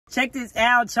Check this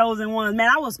out, chosen ones. Man,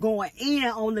 I was going in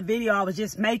on the video I was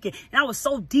just making. And I was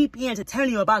so deep into telling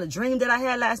you about a dream that I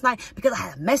had last night because I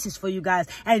had a message for you guys.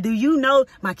 And do you know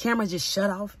my camera just shut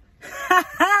off?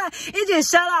 It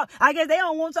just shut off. I guess they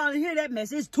don't want y'all to hear that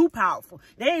message. It's too powerful.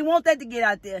 They ain't want that to get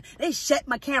out there. They shut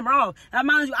my camera off. Now,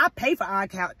 mind you, I pay for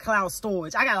iCloud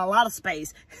storage. I got a lot of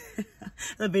space.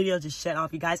 The video just shut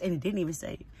off, you guys, and it didn't even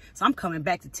save. So I'm coming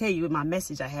back to tell you my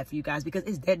message I have for you guys because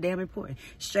it's that damn important.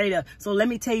 Straight up. So let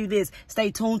me tell you this.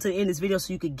 Stay tuned to the end of this video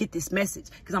so you can get this message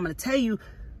because I'm going to tell you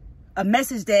a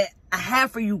message that I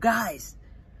have for you guys.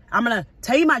 I'm going to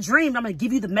tell you my dream. I'm going to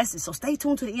give you the message. So stay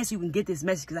tuned to the end so you can get this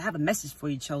message because I have a message for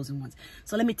you, chosen ones.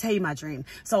 So let me tell you my dream.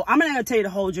 So I'm not going to tell you the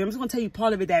whole dream. I'm just going to tell you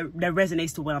part of it that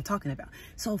resonates to what I'm talking about.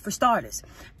 So for starters,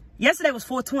 yesterday was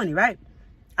 4/20, right?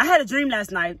 I had a dream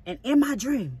last night, and in my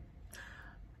dream,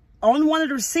 on one of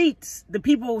the receipts the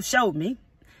people showed me,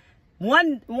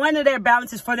 one of their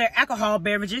balances for their alcohol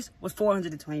beverages was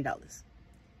 $420.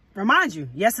 Remind you,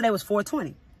 yesterday was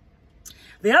 4/20.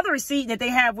 The other receipt that they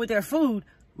have with their food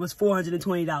was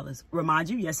 $420. Remind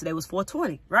you, yesterday was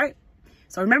 4/20, right?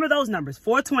 So remember those numbers,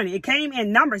 4/20. It came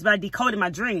in numbers, but I decoded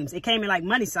my dreams. It came in like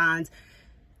money signs,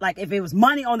 like if it was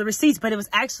money on the receipts, but it was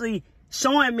actually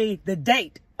showing me the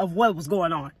date of what was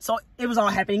going on. So it was all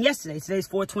happening yesterday. Today's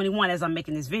 4/21 as I'm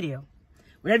making this video.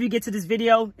 Whenever you get to this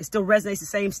video, it still resonates the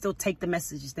same. Still take the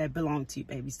messages that belong to you,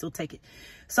 baby. Still take it.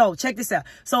 So check this out.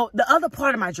 So the other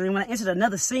part of my dream, when I entered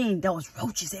another scene, there was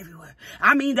roaches everywhere.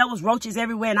 I mean, there was roaches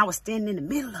everywhere, and I was standing in the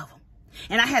middle of them.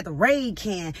 And I had the Raid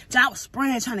can. I was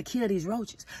spraying, trying to kill these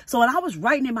roaches. So when I was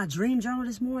writing in my dream journal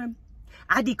this morning,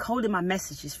 I decoded my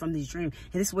messages from these dreams.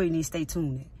 And this is where you need to stay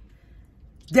tuned in.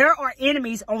 There are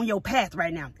enemies on your path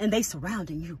right now, and they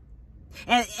surrounding you.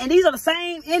 And these are the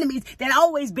same enemies that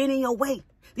always been in your way.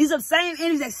 These are the same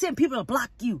enemies that send people to block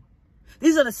you.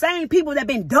 These are the same people that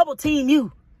been double teaming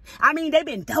you. I mean, they've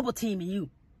been double teaming you,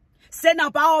 setting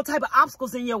up all type of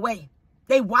obstacles in your way.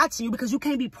 They watching you because you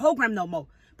can't be programmed no more.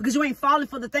 Because you ain't falling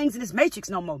for the things in this matrix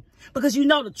no more. Because you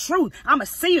know the truth. I'm a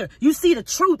seer. You see the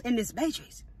truth in this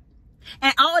matrix.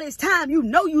 And all this time, you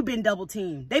know you've been double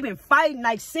teamed. They've been fighting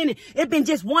like sinning. It's been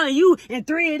just one of you and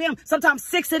 3 of them, sometimes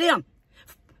 6 of them,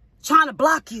 trying to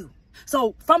block you.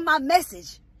 So from my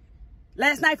message,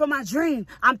 last night from my dream,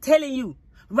 I'm telling you,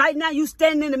 right now you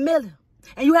standing in the middle.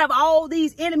 And you have all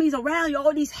these enemies around you,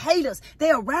 all these haters.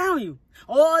 They're around you.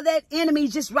 All that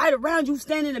enemies just right around you,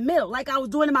 standing in the middle, like I was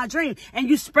doing in my dream. And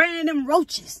you spraying them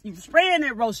roaches. You spraying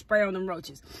that roach spray on them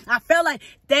roaches. I felt like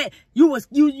that you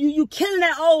killing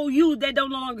that old you that no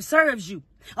longer serves you.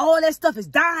 All that stuff is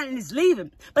dying and it's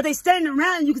leaving. But they standing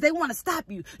around you because they want to stop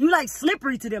you. You like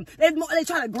slippery to them. They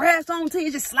try to grasp onto you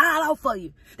and just slide out for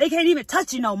you. They can't even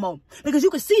touch you no more. Because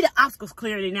you can see the obstacles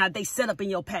clearly now they set up in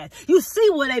your path. You see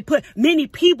where they put many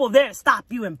people there to stop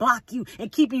you and block you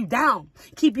and keep you down.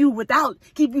 Keep you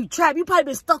keep you trapped. You probably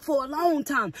been stuck for a long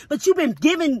time. But you've been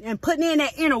giving and putting in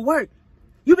that inner work.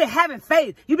 You've been having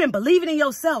faith. You've been believing in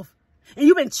yourself. And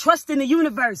you've been trusting the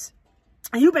universe.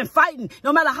 And you've been fighting.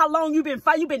 No matter how long you've been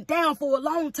fighting, you've been down for a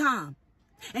long time.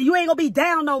 And you ain't going to be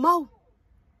down no more.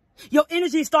 Your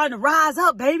energy is starting to rise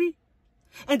up, baby.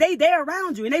 And they there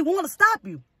around you, and they want to stop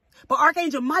you. But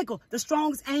Archangel Michael, the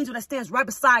strongest angel that stands right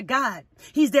beside God,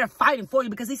 he's there fighting for you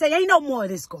because he say, ain't no more of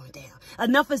this going down.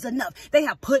 Enough is enough. They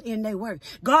have put in their work.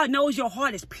 God knows your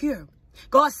heart is pure.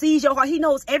 God sees your heart. He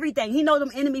knows everything. He knows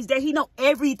them enemies there. He knows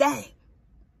everything.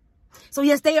 So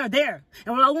yes, they are there.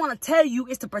 And what I want to tell you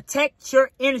is to protect your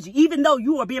energy. Even though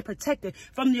you are being protected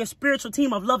from your spiritual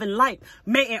team of love and light,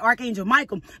 and Archangel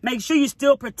Michael, make sure you're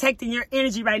still protecting your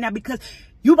energy right now because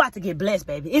you about to get blessed,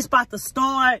 baby. It's about to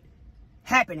start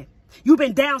happening. You've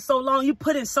been down so long. You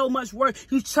put in so much work.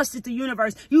 You trusted the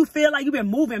universe. You feel like you've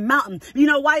been moving mountains. You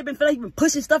know why you've been feeling like you've been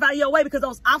pushing stuff out of your way? Because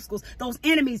those obstacles, those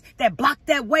enemies that block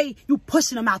that way, you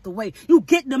pushing them out the way. You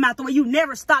getting them out the way. You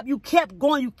never stopped. You kept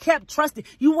going. You kept trusting.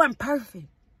 You weren't perfect.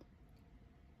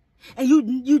 And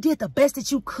you did the best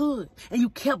that you could. And you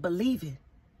kept believing.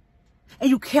 And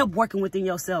you kept working within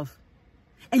yourself.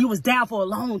 And you was down for a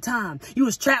long time. You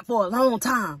was trapped for a long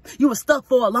time. You was stuck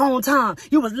for a long time.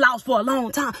 You was lost for a long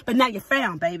time. But now you're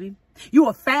found, baby. You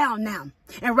are found now.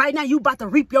 And right now you about to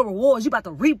reap your rewards. You about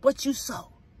to reap what you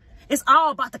sow. It's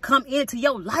all about to come into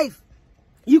your life.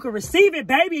 You can receive it,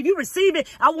 baby. If you receive it,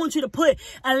 I want you to put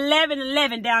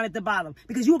 1111 down at the bottom.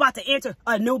 Because you're about to enter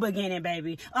a new beginning,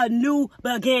 baby. A new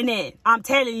beginning. I'm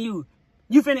telling you.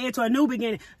 You finna enter a new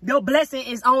beginning. Your blessing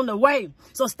is on the way.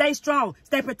 So stay strong.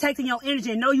 Stay protecting your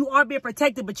energy. And know you are being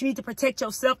protected, but you need to protect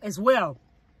yourself as well.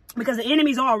 Because the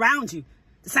enemies are around you.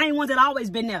 The same ones that always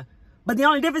been there. But the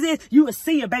only difference is you can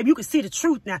see it, baby. You can see the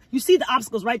truth now. You see the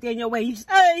obstacles right there in your way. You just,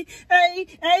 hey,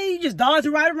 you just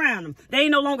dodging right around them. They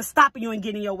ain't no longer stopping you and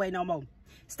getting in your way no more.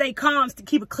 Stay calm, to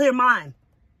keep a clear mind.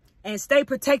 And stay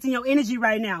protecting your energy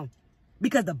right now.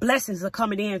 Because the blessings are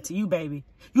coming in to you, baby.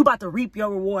 You about to reap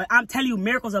your reward. I'm telling you,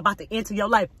 miracles are about to enter your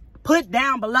life. Put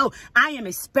down below, I am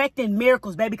expecting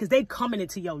miracles, baby, because they coming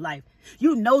into your life.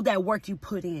 You know that work you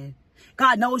put in.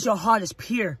 God knows your heart is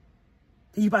pure.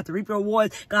 You about to reap your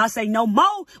rewards. God say, no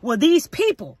more will these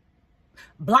people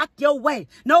block your way.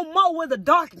 No more will the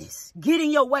darkness get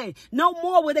in your way. No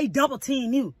more will they double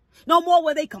team you. No more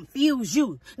will they confuse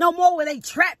you. No more will they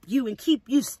trap you and keep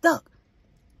you stuck.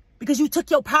 Because you took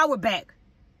your power back.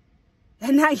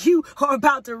 And now you are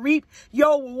about to reap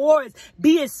your rewards.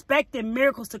 Be expecting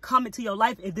miracles to come into your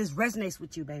life if this resonates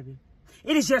with you, baby.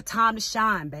 It is your time to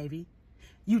shine, baby.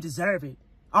 You deserve it.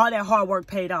 All that hard work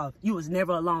paid off. You was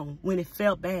never alone. When it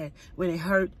felt bad, when it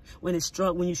hurt, when you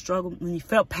struggled, when you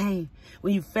felt pain,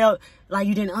 when you felt like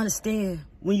you didn't understand,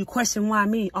 when you questioned why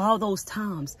me, all those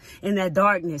times in that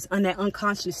darkness, in that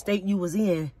unconscious state you was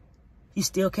in, you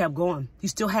still kept going. You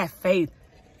still had faith.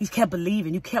 You kept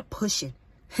believing. You kept pushing.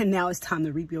 And now it's time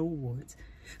to reap your rewards.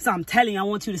 So I'm telling you, I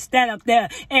want you to stand up there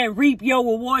and reap your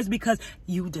rewards because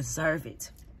you deserve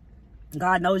it.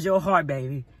 God knows your heart,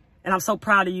 baby. And I'm so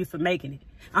proud of you for making it.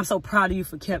 I'm so proud of you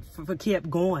for kept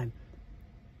going.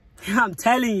 I'm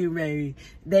telling you, baby,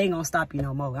 they ain't gonna stop you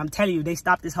no more. I'm telling you, they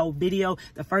stopped this whole video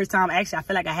the first time. Actually, I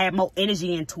feel like I had more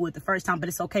energy into it the first time, but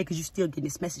it's okay because you're still getting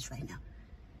this message right now.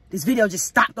 This video just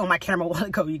stopped on my camera a while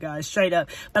ago, you guys, straight up.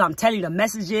 But I'm telling you, the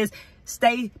message is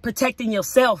stay protecting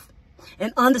yourself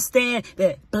and understand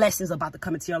that blessings are about to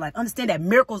come into your life. Understand that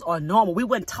miracles are normal. We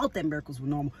weren't taught that miracles were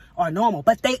normal,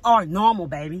 but they are normal,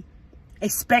 baby.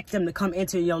 Expect them to come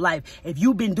into your life. If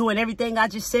you've been doing everything I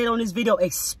just said on this video,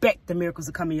 expect the miracles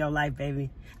to come in your life, baby.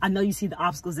 I know you see the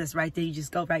obstacles that's right there. You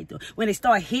just go right through. When they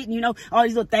start hitting, you know, all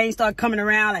these little things start coming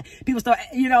around. Like people start,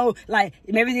 you know, like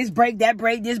maybe this break, that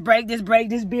break, this break, this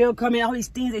bill coming. All these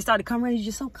things, they started coming around. You're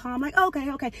just so calm. Like,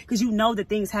 okay. Because you know that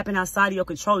things happen outside of your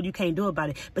control. You can't do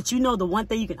about it. But you know the one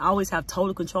thing you can always have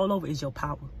total control over is your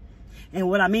power. And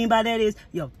what I mean by that is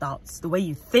your thoughts. The way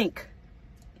you think.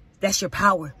 That's your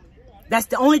power. That's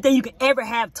the only thing you can ever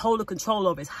have total control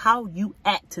over is how you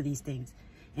act to these things.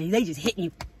 And they just hitting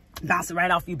you, bouncing right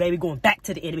off you, baby, going back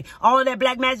to the enemy. All of that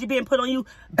black magic being put on you,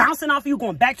 bouncing off you,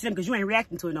 going back to them because you ain't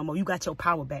reacting to it no more. You got your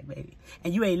power back, baby.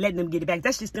 And you ain't letting them get it back.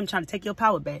 That's just them trying to take your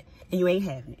power back. And you ain't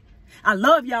having it. I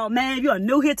love y'all, man. If you are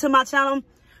new here to my channel,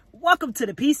 welcome to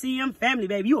the PCM family,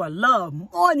 baby. You are loved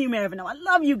more than you may ever know. I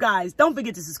love you guys. Don't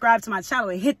forget to subscribe to my channel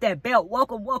and hit that bell.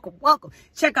 Welcome.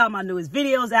 Check out my newest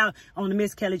videos out on the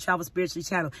Miss Kelly Travel Spiritually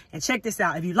channel. And check this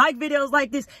out. If you like videos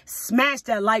like this, smash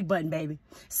that like button, baby.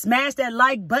 Smash that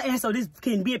like button so this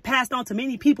can be passed on to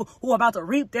many people who are about to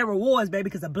reap their rewards, baby,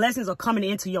 because the blessings are coming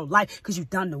into your life because you've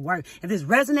done the work. If this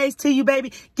resonates to you,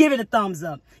 baby, give it a thumbs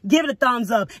up. Give it a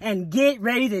thumbs up and get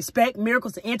ready to expect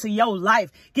miracles to enter your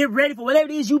life. Get ready for whatever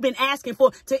it is you've been asking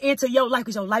for to enter your life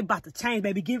because your life about to change,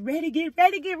 baby. Get ready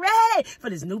for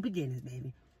this new beginnings,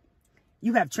 baby.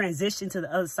 You have transitioned to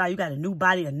the other side. You got a new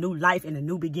body, a new life, and a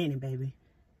new beginning, baby.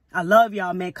 I love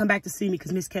y'all, man. Come back to see me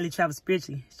because Miss Kelly Travel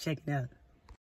Spiritually is checking out.